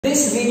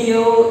This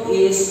video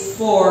is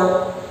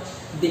for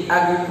the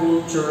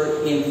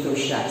agriculture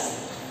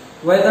enthusiast.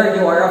 Whether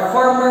you are a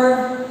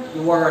farmer,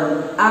 you are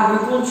an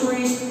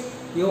agriculturist,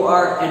 you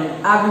are an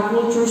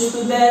agriculture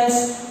student,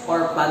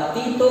 or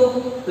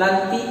plantito,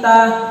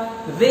 plantita,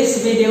 this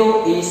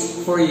video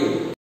is for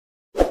you.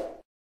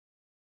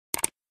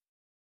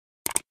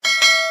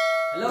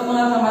 Hello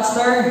mga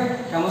kamaster,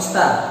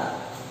 kamusta?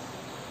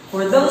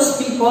 For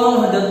those people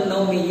who don't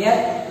know me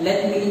yet,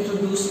 let me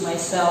introduce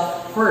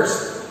myself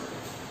first.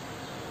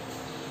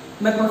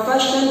 My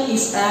profession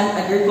is an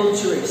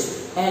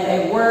agriculturist, and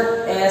I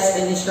work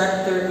as an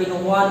instructor in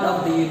one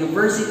of the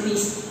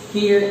universities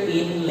here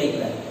in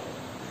Lakeland.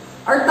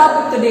 Our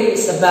topic today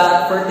is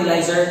about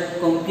fertilizer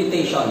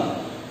computation.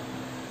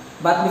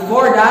 But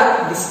before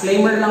that,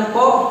 disclaimer lang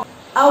po,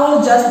 I will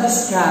just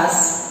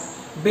discuss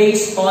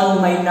based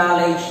on my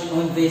knowledge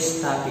on this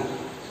topic,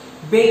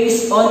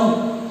 based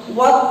on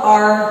what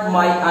are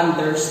my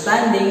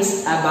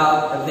understandings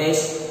about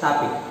this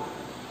topic.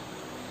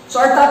 So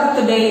our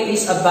topic today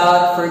is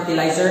about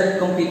fertilizer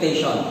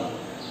computation.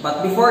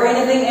 But before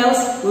anything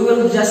else, we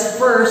will just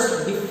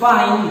first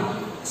define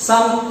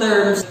some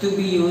terms to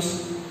be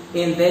used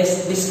in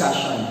this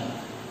discussion.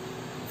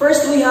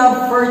 First, we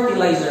have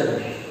fertilizer.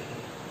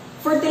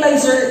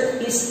 Fertilizer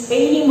is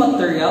any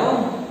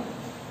material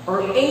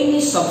or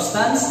any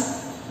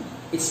substance,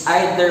 it's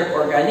either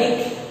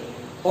organic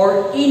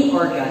or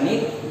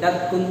inorganic,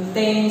 that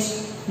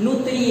contains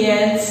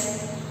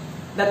nutrients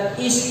that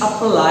is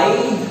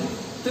applied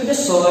to the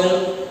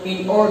soil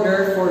in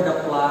order for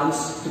the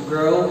plants to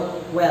grow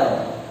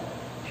well.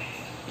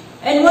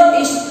 And what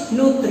is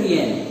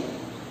nutrient?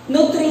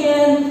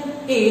 Nutrient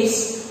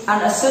is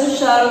an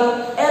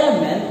essential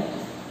element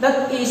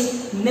that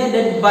is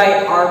needed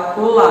by our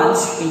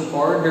plants in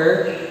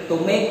order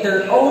to make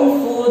their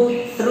own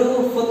food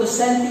through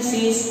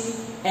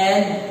photosynthesis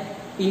and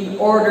in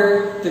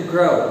order to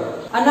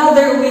grow.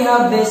 Another, we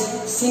have this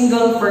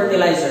single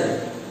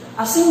fertilizer.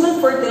 A single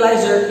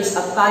fertilizer is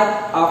a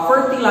type of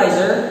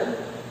fertilizer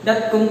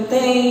that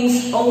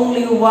contains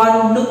only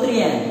one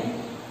nutrient.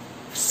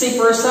 Say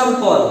for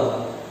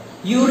example,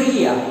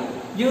 urea.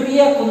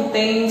 Urea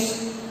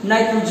contains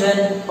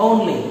nitrogen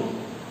only.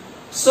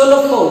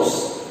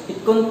 Cellulose,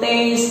 it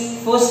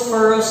contains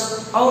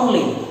phosphorus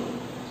only.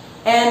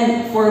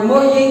 And for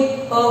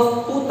muriate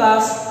of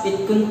potash,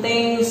 it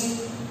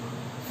contains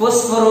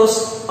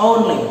phosphorus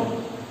only.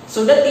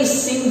 So that is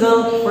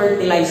single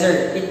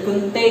fertilizer. It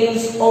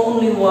contains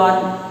only one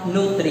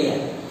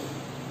nutrient.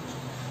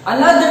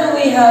 Another,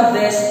 we have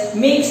this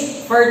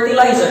mixed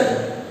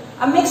fertilizer.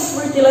 A mixed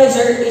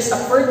fertilizer is a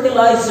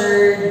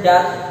fertilizer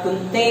that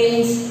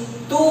contains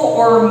two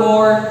or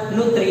more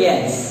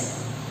nutrients.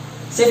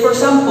 Say for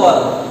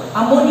example,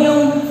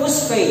 ammonium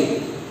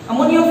phosphate.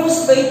 Ammonium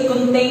phosphate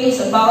contains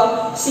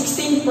about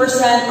 16%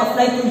 of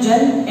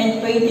nitrogen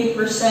and 20%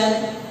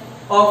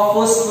 of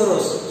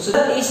phosphorus. So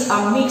that is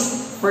a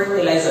mixed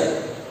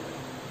fertilizer.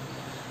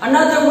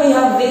 Another, we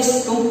have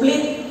this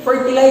complete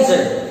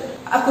fertilizer.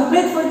 A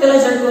complete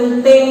fertilizer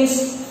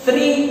contains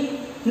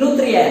three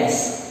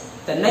nutrients: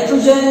 the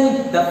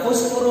nitrogen, the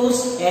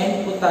phosphorus,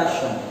 and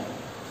potassium.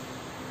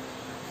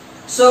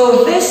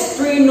 So these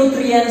three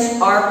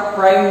nutrients are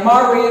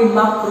primary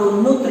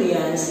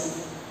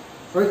macronutrients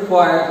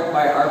required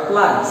by our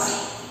plants.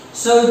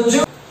 So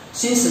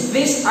since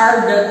these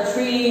are the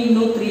three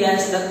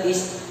nutrients that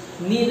is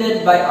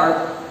needed by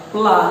our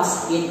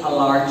plants in a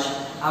large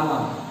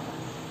amount,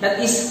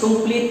 that is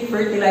complete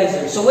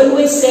fertilizer. So when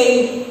we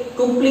say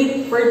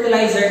complete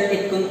fertilizer,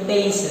 it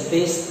contains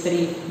these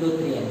three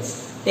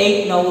nutrients.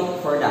 Take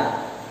note for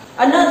that.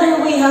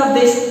 Another, we have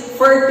this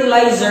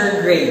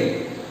fertilizer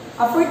grain.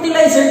 A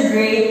fertilizer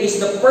grain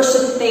is the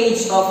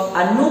percentage of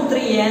a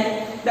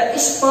nutrient that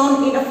is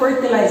found in a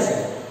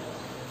fertilizer.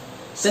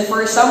 So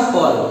for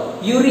example,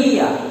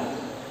 urea.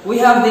 We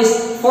have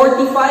this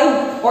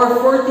 45 or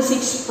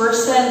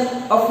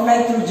 46% of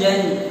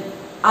nitrogen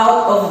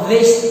out of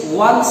this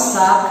one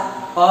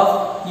sack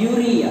of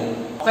urea.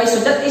 Okay, so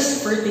that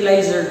is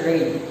fertilizer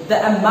grade. The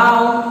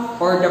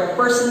amount or the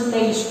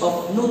percentage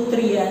of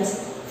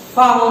nutrients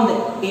found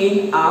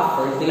in a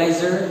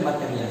fertilizer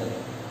material.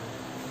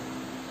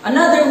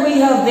 Another,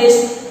 we have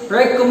this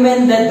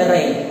recommended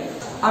rate.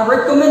 A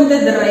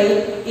recommended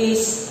rate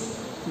is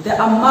the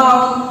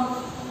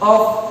amount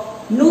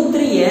of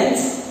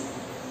nutrients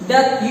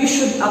that you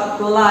should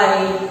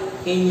apply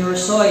in your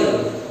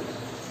soil.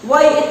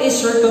 Why it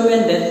is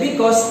recommended?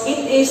 Because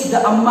it is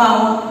the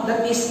amount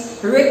that is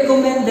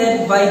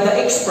recommended by the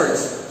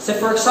experts. So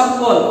for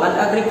example, an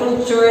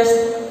agriculturist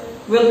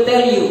will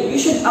tell you, you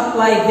should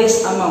apply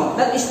this amount.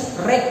 That is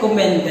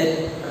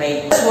recommended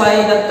rate. That's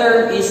why the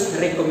term is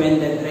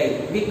recommended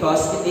rate,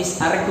 because it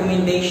is a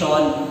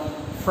recommendation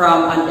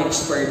from an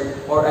expert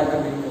or an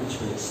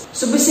agriculturist.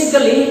 So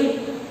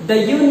basically, the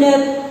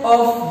unit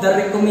of the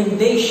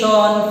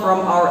recommendation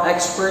from our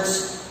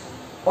experts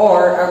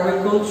or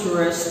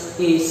agriculturists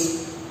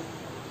is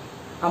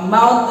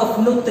amount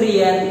of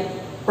nutrient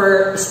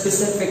per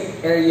specific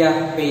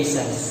area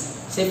basis.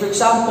 Say for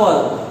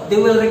example, they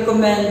will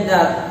recommend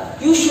that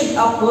you should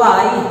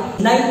apply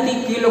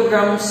 90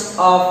 kilograms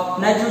of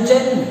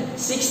nitrogen,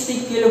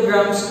 60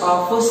 kilograms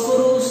of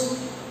phosphorus,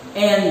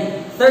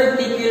 and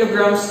 30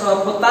 kilograms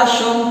of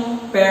potassium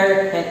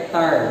per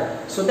hectare.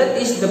 So that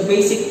is the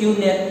basic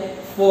unit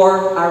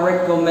for a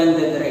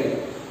recommended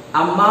rate.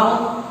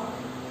 Amount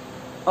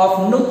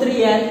of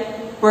nutrient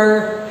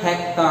per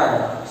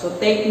hectare. So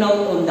take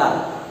note on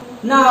that.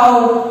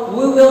 Now,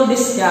 we will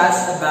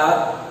discuss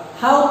about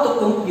how to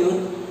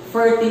compute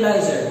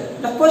fertilizer.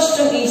 The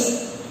question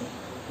is,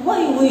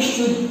 why we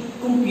should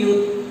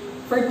compute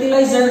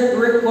fertilizer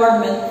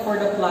requirement for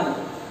the plant?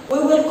 We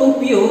will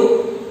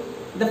compute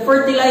the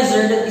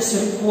fertilizer that is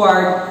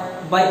required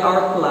by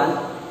our plant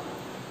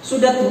so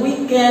that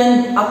we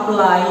can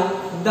apply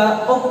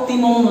the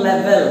optimum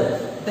level,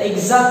 the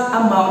exact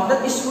amount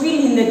that is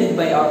really needed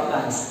by our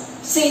plants.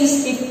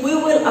 Since if we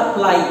will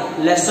apply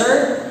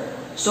lesser,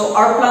 so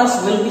our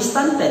plants will be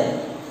stunted.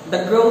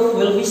 The growth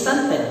will be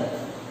stunted.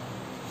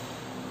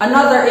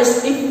 Another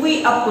is if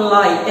we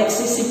apply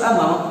excessive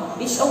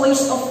amount, it's a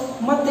waste of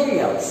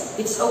materials.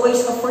 It's a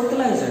waste of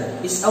fertilizer.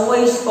 It's a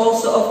waste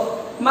also of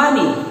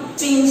money.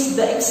 Since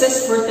the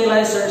excess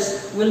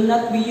fertilizers will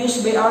not be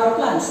used by our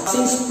plants.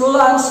 Since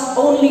plants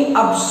only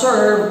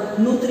absorb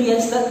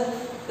nutrients that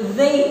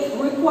they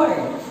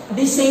require.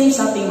 The same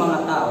sa ating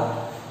mga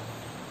tao.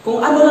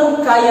 Kung ano lang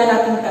kaya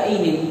natin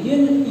kainin,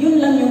 yun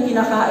lang yung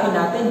kinakain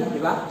natin,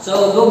 di ba?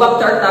 So, go back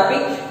to our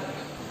topic.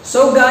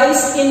 So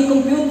guys, in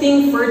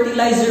computing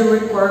fertilizer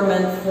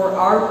requirement for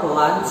our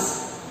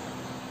plants,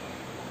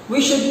 we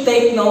should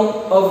take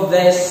note of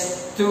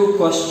these two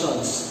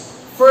questions.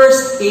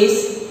 First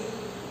is,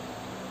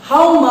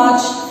 how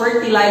much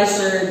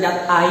fertilizer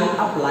that I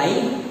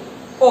apply,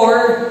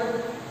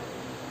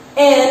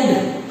 and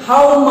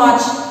how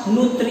much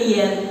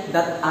nutrient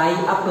that I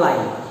apply.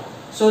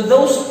 So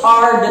those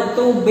are the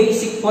two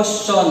basic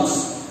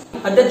questions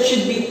that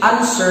should be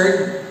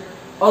answered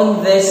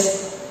on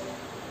this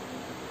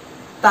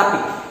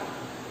topic.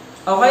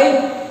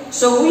 Okay?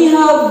 So we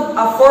have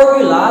a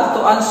formula to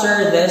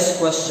answer these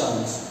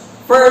questions.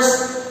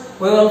 First,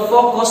 we will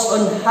focus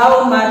on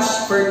how much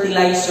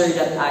fertilizer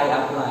that I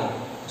apply.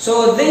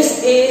 So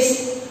this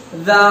is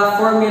the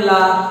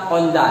formula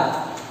on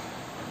that.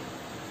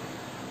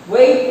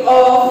 Weight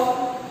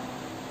of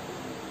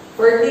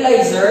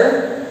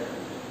fertilizer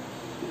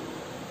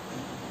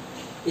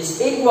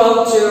is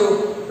equal to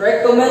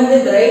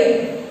recommended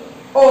rate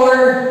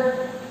or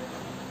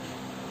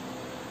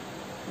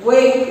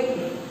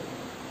weight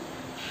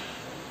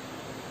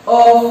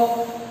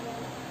of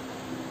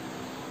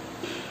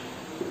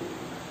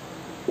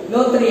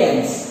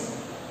nutrients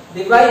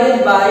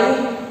divided by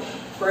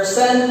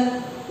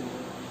percent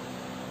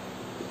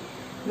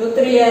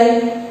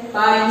nutrient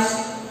times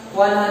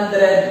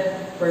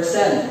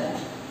 100%.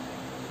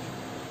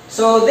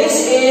 So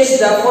this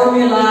is the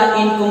formula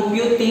in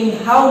computing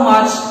how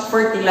much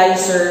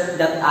fertilizer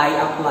that I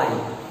apply.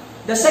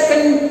 The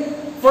second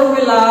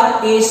formula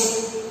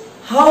is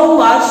how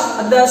much,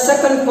 the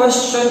second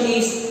question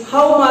is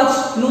how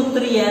much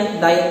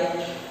nutrient diet,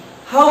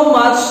 how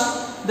much,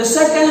 the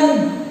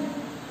second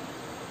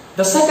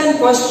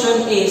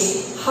question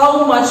is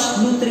how much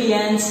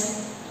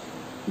nutrients,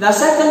 the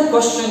second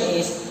question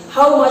is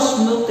how much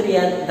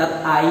nutrient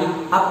that I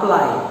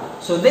apply.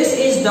 So this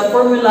is the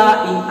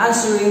formula in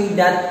answering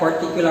that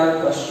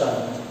particular question.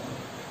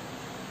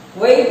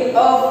 Weight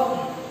of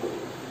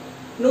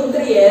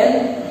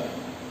nutrient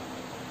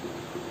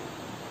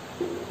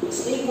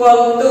is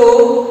equal to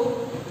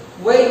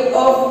weight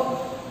of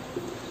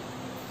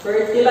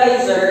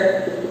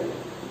fertilizer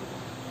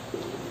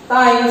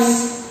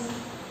times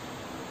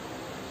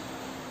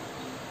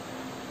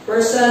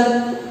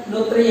percent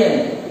nutrient.